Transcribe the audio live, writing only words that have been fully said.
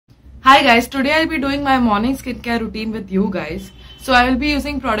Hi guys, today I'll be doing my morning skincare routine with you guys. So I will be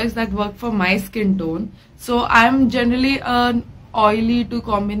using products that work for my skin tone. So I'm generally an oily to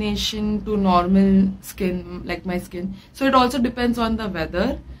combination to normal skin, like my skin. So it also depends on the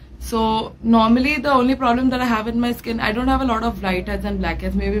weather. So normally the only problem that I have in my skin, I don't have a lot of whiteheads and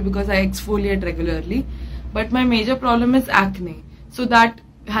blackheads, maybe because I exfoliate regularly. But my major problem is acne. So that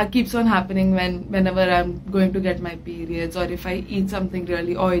keeps on happening whenever I'm going to get my periods, or if I eat something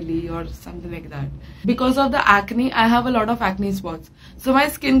really oily or something like that. Because of the acne, I have a lot of acne spots. So my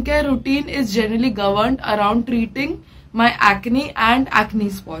skincare routine is generally governed around treating my acne and acne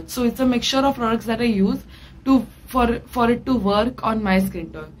spots. So it's a mixture of products that I use for it to work on my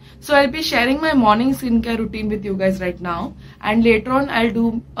skin tone. So I'll be sharing my morning skincare routine with you guys right now, and later on I'll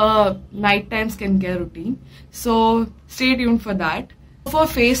do a nighttime skincare routine. So stay tuned for that. For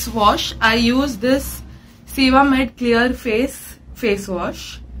face wash, I use this Sebamed Clear face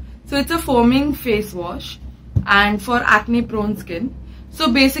wash. So it's a foaming face wash and for acne prone skin.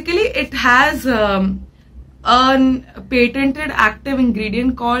 So basically it has a patented active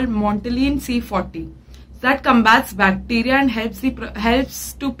ingredient called Montolene C40 that combats bacteria and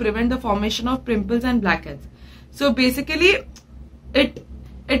helps to prevent the formation of pimples and blackheads. So basically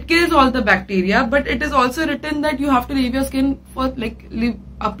it kills all the bacteria, but it is also written that you have to leave your skin for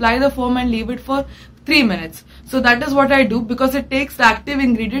apply the foam and leave it for 3 minutes. So that is what I do, because it takes the active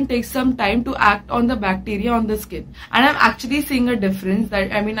ingredient takes some time to act on the bacteria on the skin, and I'm actually seeing a difference. I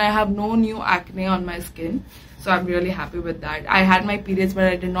have no new acne on my skin, so I'm really happy with that. I had my periods, but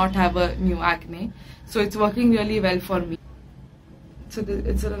I did not have a new acne, so it's working really well for me. So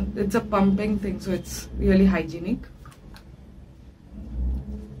it's a pumping thing, so it's really hygienic.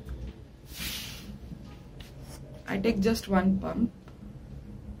 I take just one pump.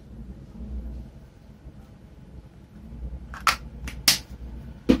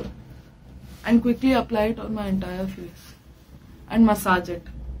 And quickly apply it on my entire face and massage it.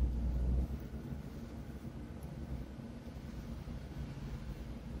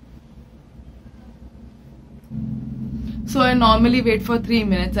 So I normally wait for 3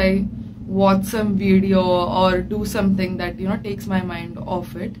 minutes. I watch some video or do something that takes my mind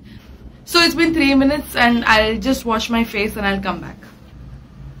off it. So it's been 3 minutes and I'll just wash my face and I'll come back.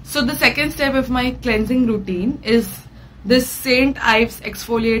 So the second step of my cleansing routine is this Saint Ives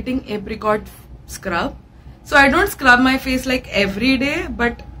exfoliating apricot scrub. So I don't scrub my face like every day,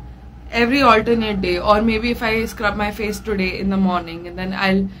 but every alternate day, or maybe if I scrub my face today in the morning and then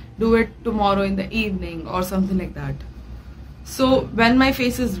I'll do it tomorrow in the evening or something like that. So when my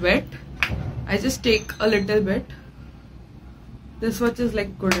face is wet, I just take a little bit. This much is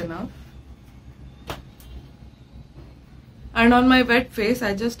like good enough. And on my wet face,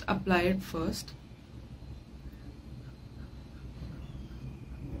 I just apply it first.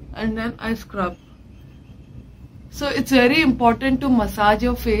 And then I scrub. So it's very important to massage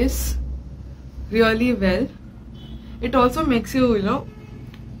your face really well. It also makes you,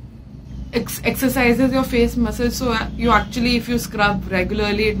 exercises your face muscles. So you actually, if you scrub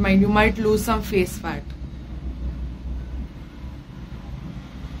regularly, you might lose some face fat.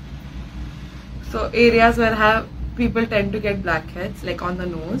 So areas where people tend to get blackheads, like on the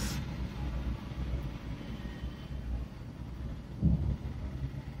nose.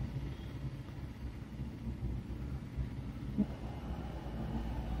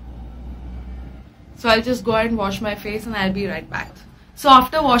 So I'll just go and wash my face and I'll be right back. So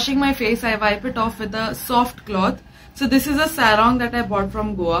after washing my face, I wipe it off with a soft cloth. So this is a sarong that I bought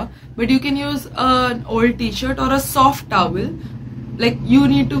from Goa, but you can use an old t-shirt or a soft towel. Like, you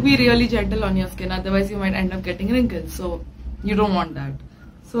need to be really gentle on your skin, otherwise you might end up getting wrinkles, so you don't want that.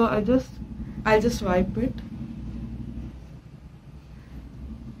 So I'll just wipe it.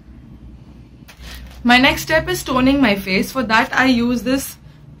 My next step is toning my face. For that I use this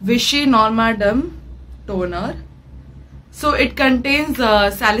Vichy Normaderm toner. So it contains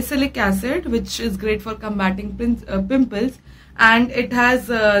salicylic acid, which is great for combating pimples, and it has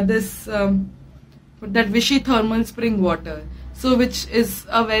that Vichy thermal spring water. So which is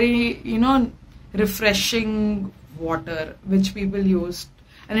a very refreshing water which people use,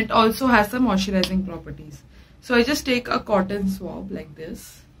 and it also has some moisturizing properties. So I just take a cotton swab like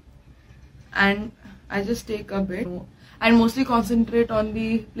this, and I just take a bit and mostly concentrate on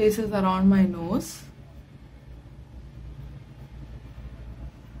the places around my nose.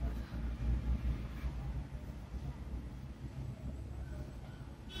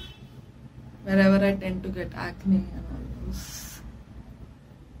 Wherever I tend to get acne and all those.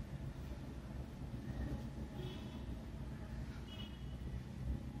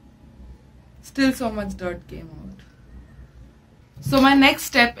 Still so much dirt came out. So my next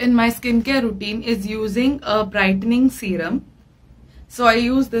step in my skincare routine is using a brightening serum. So I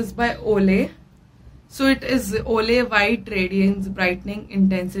use this by Olay. So it is Olay White Radiance Brightening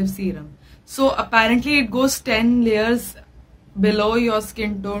Intensive Serum. So apparently it goes 10 layers below your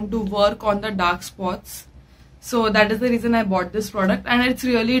skin tone to work on the dark spots. So that is the reason I bought this product, and it's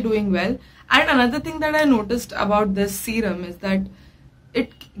really doing well. And another thing that I noticed about this serum is that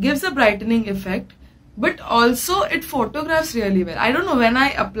it gives a brightening effect, but also it photographs really well. I don't know, when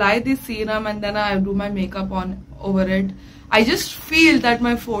I apply this serum and then I do my makeup on over it, I just feel that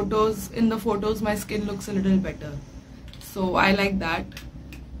in the photos my skin looks a little better. So I like that.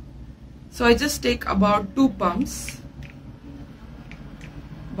 So I just take about 2 pumps,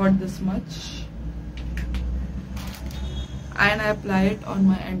 about this much, and I apply it on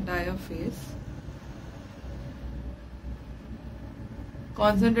my entire face,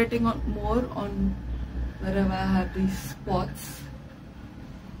 concentrating more on wherever I have these spots.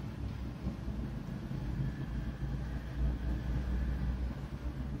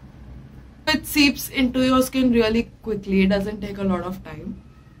 It seeps into your skin really quickly. It doesn't take a lot of time.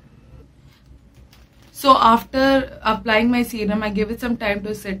 So after applying my serum, I give it some time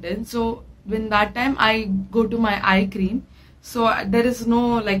to set in. So in that time, I go to my eye cream. So there is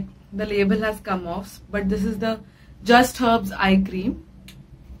no, like, the label has come off, but this is the Just Herbs eye cream.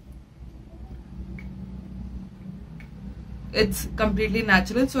 It's completely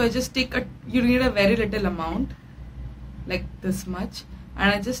natural. So I just take you need a very little amount, like this much,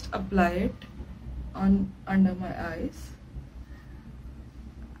 and I just apply it under my eyes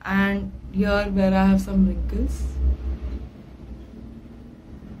and here where I have some wrinkles.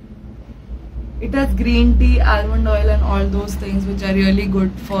 It has green tea, almond oil and all those things which are really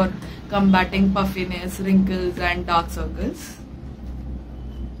good for combating puffiness, wrinkles and dark circles.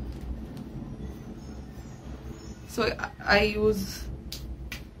 So I use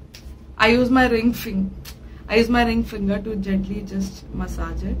my ring finger to gently just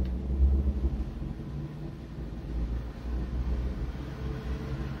massage it.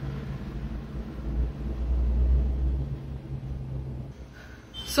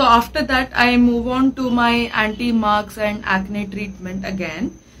 So after that, I move on to my anti-marks and acne treatment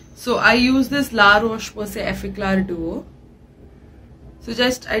again. So I use this La Roche Posay Effaclar Duo. So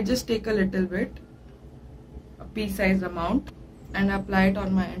I just take a little bit, a pea-sized amount, and apply it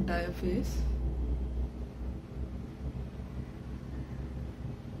on my entire face.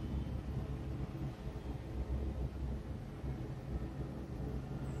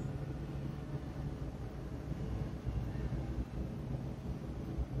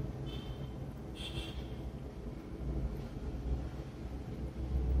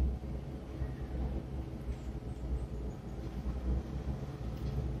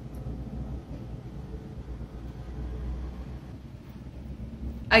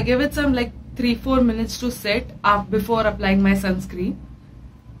 I give it some like 3-4 minutes to set before applying my sunscreen.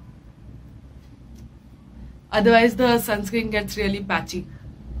 Otherwise the sunscreen gets really patchy.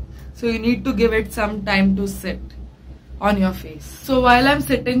 So you need to give it some time to set on your face. So while I'm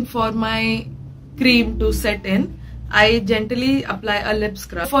sitting for my cream to set in, I gently apply a lip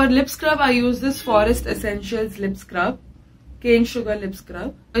scrub. For lip scrub, I use this Forest Essentials lip scrub, cane sugar lip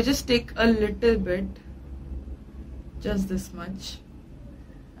scrub. I just take a little bit, just this much,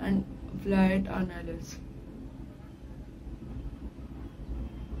 and apply it on our lips.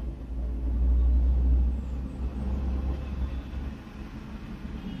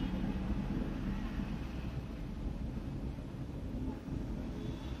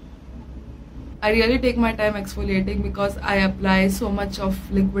 I really take my time exfoliating because I apply so much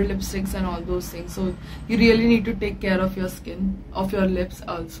of liquid lipsticks and all those things. So you really need to take care of your skin, of your lips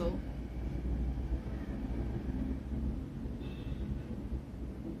also.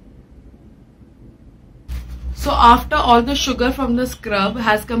 So after all the sugar from the scrub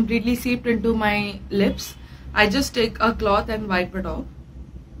has completely seeped into my lips, I just take a cloth and wipe it off.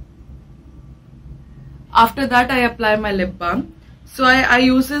 After that, I apply my lip balm. So I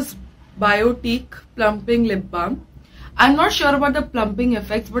use this Biotique plumping lip balm. I'm not sure about the plumping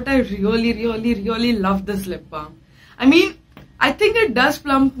effects, but I really love this lip balm. I mean, I think it does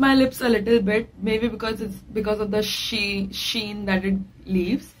plump my lips a little bit, maybe because of the sheen that it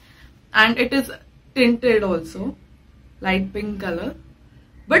leaves, and it is tinted also, light pink color.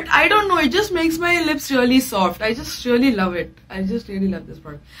 But I don't know, it just makes my lips really soft. I just really love it. I just really love this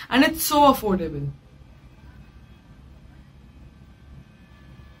product, and it's so affordable.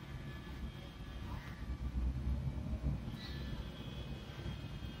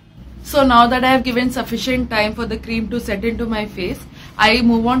 So now that I have given sufficient time for the cream to set into my face, I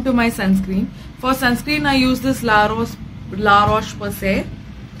move on to my sunscreen. For sunscreen, I use this La La Roche Posay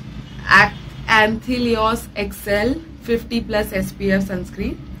Anthelios XL 50 plus SPF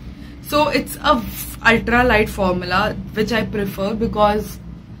sunscreen. So it's a ultra light formula which I prefer, because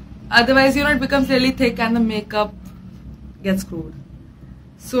otherwise, you know, it becomes really thick and the makeup gets screwed.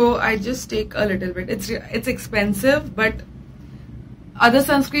 So I just take a little bit. It's expensive, but other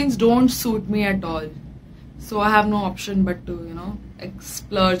sunscreens don't suit me at all. So I have no option but to, you know,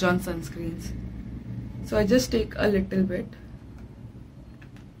 splurge on sunscreens. So I just take a little bit.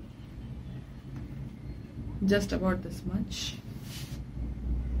 Just about this much.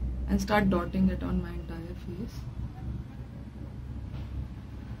 And start dotting it on my entire face.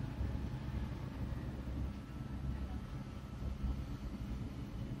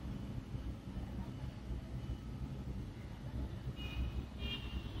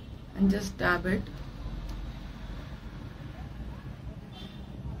 And just dab it.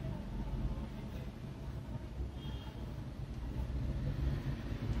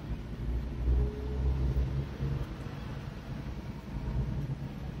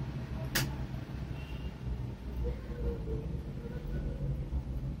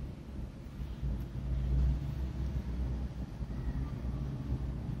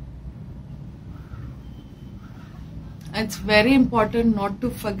 It's very important not to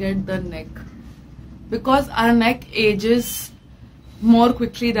forget the neck, because our neck ages more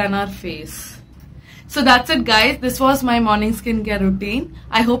quickly than our face. So that's it, guys. This was my morning skincare routine.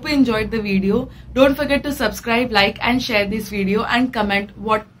 I hope you enjoyed the video. Don't forget to subscribe, like and share this video, and comment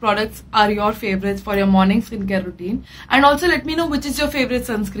what products are your favorites for your morning skincare routine, and also let me know which is your favorite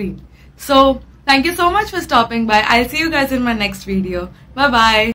sunscreen. So thank you so much for stopping by. I'll see you guys in my next video. Bye bye.